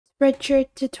Spreadshirt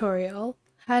tutorial,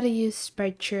 how to use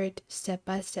Spreadshirt step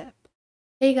by step.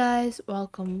 Hey guys,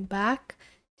 welcome back.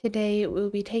 Today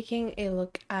we'll be taking a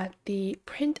look at the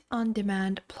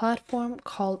print-on-demand platform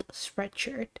called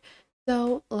Spreadshirt.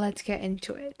 So let's get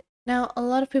into it. Now, a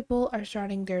lot of people are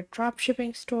starting their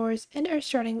dropshipping stores and are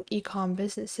starting e-com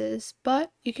businesses,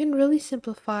 but you can really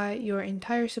simplify your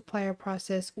entire supplier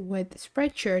process with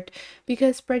Spreadshirt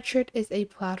because Spreadshirt is a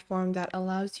platform that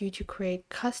allows you to create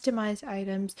customized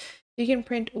items. You can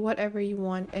print whatever you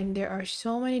want, and there are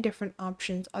so many different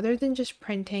options other than just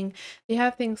printing. They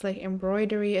have things like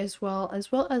embroidery as well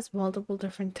as multiple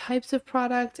different types of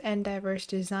products and diverse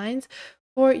designs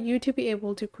for you to be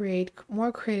able to create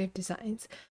more creative designs.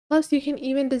 Plus, you can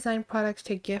even design products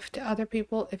to gift to other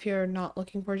people if you're not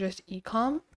looking for just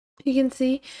e-com. You can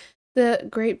see the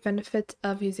great benefits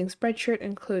of using Spreadshirt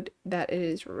include that it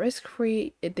is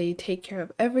risk-free, they take care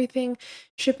of everything,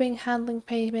 shipping, handling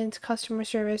payments, customer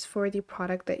service for the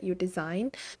product that you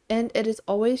design, and it is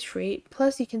always free.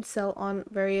 Plus, you can sell on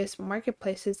various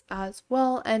marketplaces as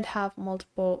well and have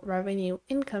multiple revenue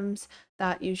incomes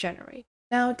that you generate.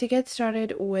 Now, to get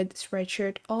started with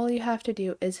Spreadshirt, all you have to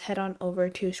do is head on over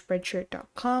to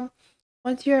spreadshirt.com.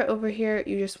 Once you're over here,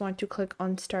 you just want to click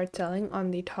on Start Selling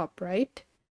on the top right.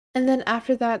 And then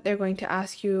after that, they're going to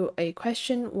ask you a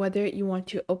question whether you want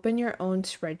to open your own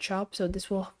spread shop. So this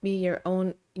will be your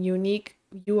own unique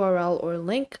URL or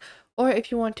link, or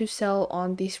if you want to sell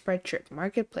on the Spreadshirt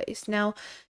marketplace. Now,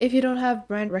 if you don't have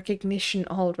brand recognition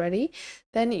already,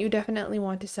 then you definitely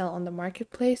want to sell on the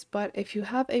marketplace. But if you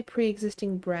have a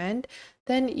pre-existing brand,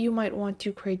 then you might want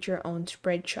to create your own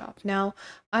spread shop. Now,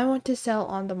 I want to sell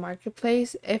on the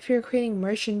marketplace. If you're creating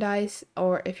merchandise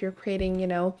or if you're creating,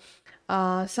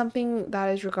 something that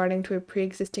is regarding to a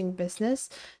pre-existing business,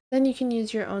 then you can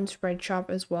use your own spread shop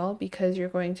as well because you're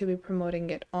going to be promoting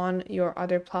it on your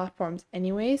other platforms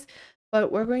anyways. But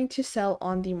we're going to sell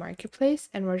on the marketplace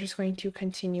and we're just going to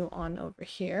continue on over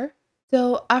here.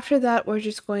 So after that, we're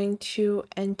just going to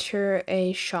enter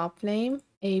a shop name,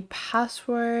 a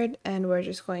password, and we're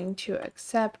just going to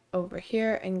accept over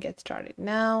here and get started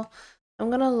now. I'm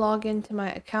going to log into my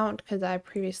account because I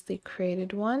previously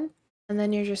created one. And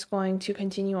then you're just going to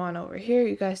continue on over here.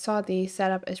 You guys saw the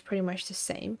setup is pretty much the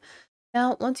same.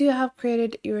 Now, once you have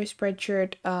created your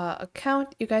Spreadshirt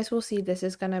account, you guys will see this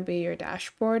is going to be your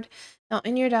dashboard. Now,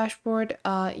 in your dashboard,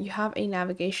 you have a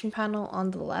navigation panel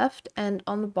on the left, and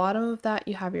on the bottom of that,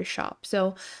 you have your shop.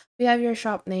 So we have your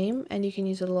shop name, and you can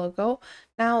use a logo.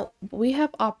 Now, we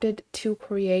have opted to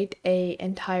create a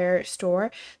entire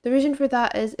store. The reason for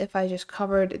that is if I just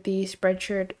covered the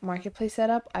Spreadshirt marketplace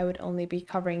setup, I would only be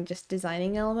covering just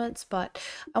designing elements, but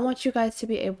I want you guys to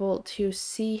be able to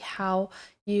see how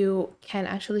you can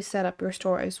actually set up your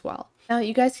store as well. Now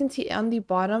you guys can see on the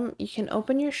bottom, you can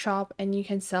open your shop and you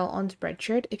can sell on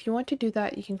Spreadshirt. If you want to do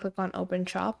that, you can click on open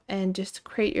shop and just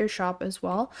create your shop as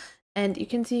well. And you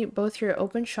can see both your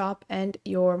open shop and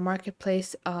your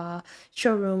marketplace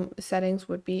showroom settings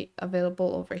would be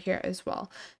available over here as well.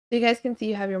 So you guys can see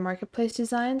you have your marketplace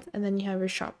designs and then you have your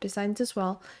shop designs as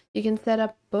well. You can set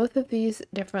up both of these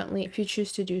differently if you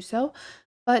choose to do so.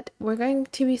 But we're going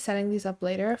to be setting these up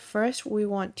later. First, we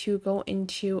want to go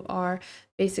into our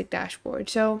basic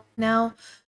dashboard. So now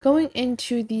going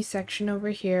into the section over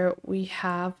here, we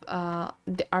have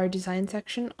our design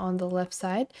section on the left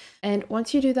side. And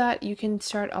once you do that, you can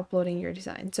start uploading your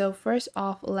design. So first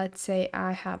off, let's say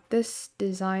I have this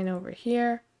design over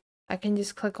here. I can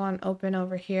just click on open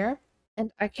over here.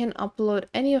 And I can upload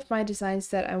any of my designs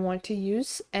that I want to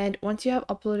use. And once you have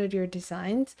uploaded your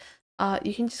designs,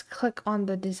 you can just click on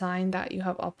the design that you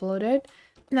have uploaded.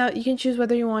 Now you can choose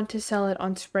whether you want to sell it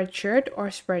on Spreadshirt or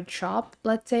Spreadshop.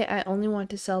 Let's say I only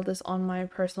want to sell this on my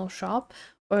personal shop,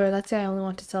 or let's say I only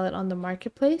want to sell it on the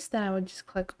marketplace, then I would just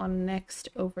click on next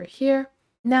over here.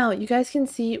 Now you guys can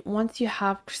see once you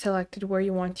have selected where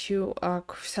you want to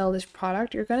sell this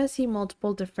product, you're going to see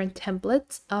multiple different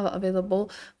templates available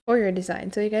for your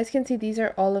design. So you guys can see these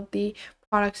are all of the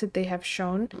products that they have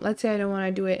shown. Let's say I don't want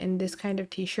to do it in this kind of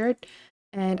t-shirt,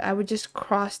 and I would just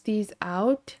cross these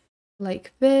out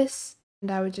like this,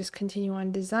 and I would just continue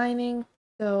on designing.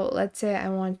 So let's say I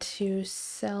want to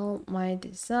sell my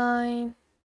design.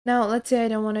 Now let's say I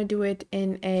don't want to do it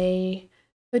in a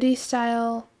hoodie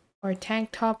style or tank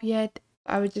top yet.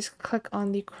 I would just click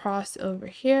on the cross over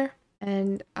here,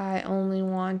 and I only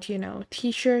want,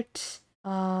 t-shirts,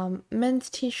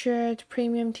 men's t-shirt,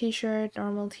 premium t-shirt,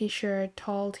 normal t-shirt,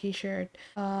 tall t-shirt.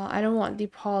 I don't want the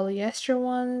polyester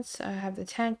ones. I have the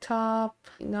tank top,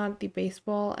 not the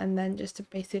baseball, and then just a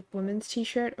basic women's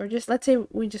t-shirt, or just let's say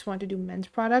we just want to do men's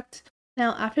products.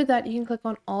 Now after that, you can click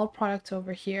on all products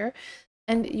over here.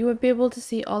 And you would be able to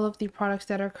see all of the products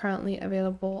that are currently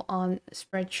available on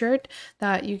Spreadshirt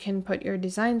that you can put your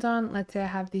designs on. Let's say I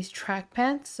have these track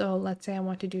pants. So let's say I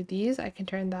want to do these, I can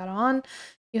turn that on.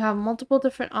 You have multiple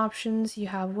different options. You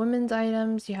have women's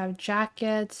items, you have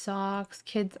jackets, socks,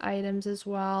 kids items as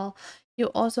well. You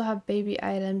also have baby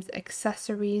items,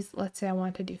 accessories. Let's say I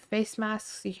want to do face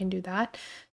masks, you can do that.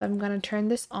 So I'm going to turn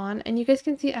this on and you guys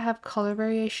can see I have color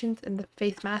variations in the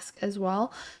face mask as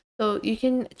well. So you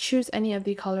can choose any of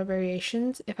the color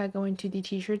variations. If I go into the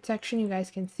t-shirt section, you guys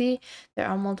can see there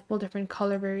are multiple different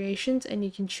color variations and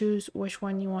you can choose which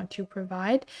one you want to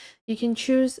provide. You can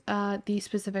choose the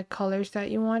specific colors that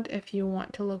you want if you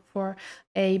want to look for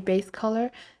a base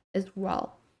color as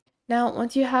well. Now,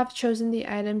 once you have chosen the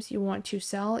items you want to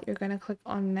sell, you're going to click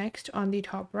on next on the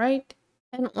top right.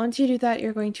 And once you do that,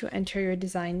 you're going to enter your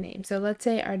design name. So let's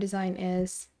say our design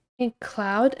is a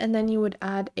cloud, and then you would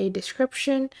add a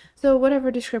description. So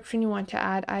whatever description you want to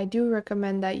add, I do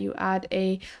recommend that you add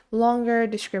a longer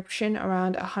description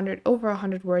around 100, over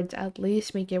 100 words at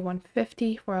least. Make it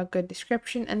 150 for a good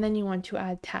description, and then you want to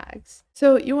add tags.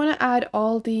 So you want to add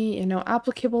all the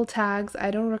applicable tags.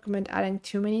 I don't recommend adding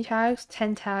too many tags.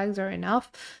 10 tags are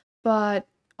enough, but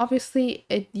obviously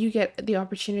you get the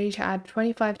opportunity to add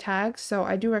 25 tags, so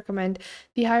I do recommend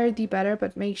the higher the better,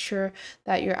 but make sure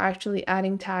that you're actually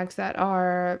adding tags that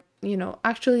are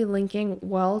actually linking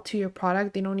well to your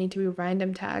product. They don't need to be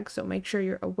random tags, so make sure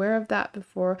you're aware of that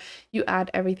before you add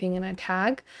everything in a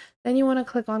tag. Then you want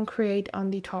to click on create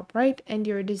on the top right and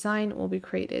your design will be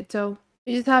created. So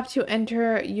you just have to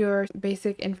enter your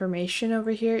basic information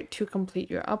over here to complete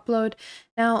your upload.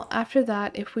 Now, after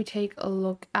that, if we take a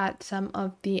look at some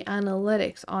of the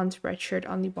analytics on Spreadshirt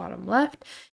on the bottom left,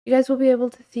 you guys will be able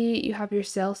to see you have your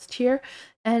sales tier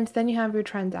and then you have your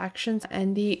transactions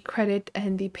and the credit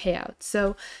and the payouts.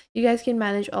 So you guys can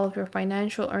manage all of your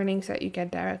financial earnings that you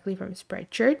get directly from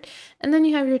Spreadshirt. And then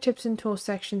you have your tips and tools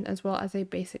section as well as a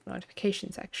basic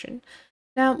notification section.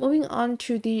 Now, moving on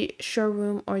to the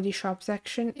showroom or the shop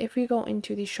section, if we go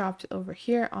into the shops over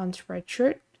here on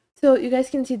Spreadshirt, so you guys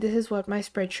can see this is what my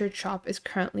Spreadshirt shop is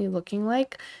currently looking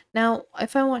like. Now,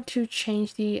 if I want to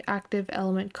change the active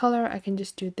element color, I can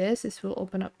just do this. This will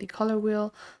open up the color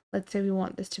wheel. Let's say we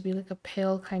want this to be like a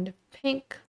pale kind of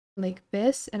pink, like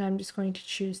this, and I'm just going to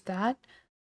choose that,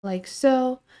 like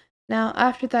so. Now,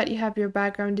 after that, you have your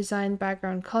background design,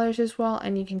 background colors as well,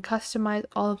 and you can customize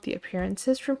all of the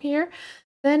appearances from here.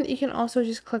 Then you can also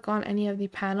just click on any of the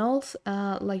panels,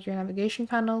 like your navigation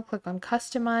panel, click on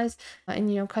customize, and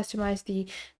customize the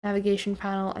navigation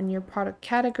panel and your product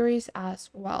categories as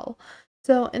well.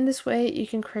 So in this way, you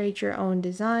can create your own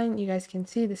design. You guys can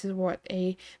see this is what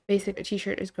a basic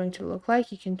t-shirt is going to look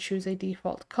like. You can choose a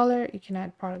default color. You can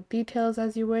add product details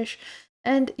as you wish.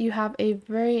 And you have a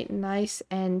very nice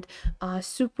and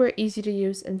super easy to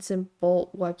use and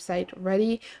simple website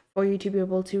ready for you to be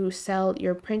able to sell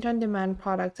your print-on-demand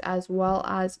products as well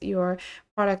as your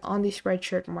product on the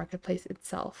Spreadshirt marketplace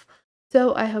itself.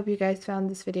 So I hope you guys found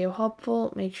this video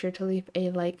helpful. Make sure to leave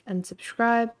a like and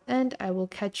subscribe, and I will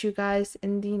catch you guys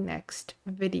in the next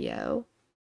video.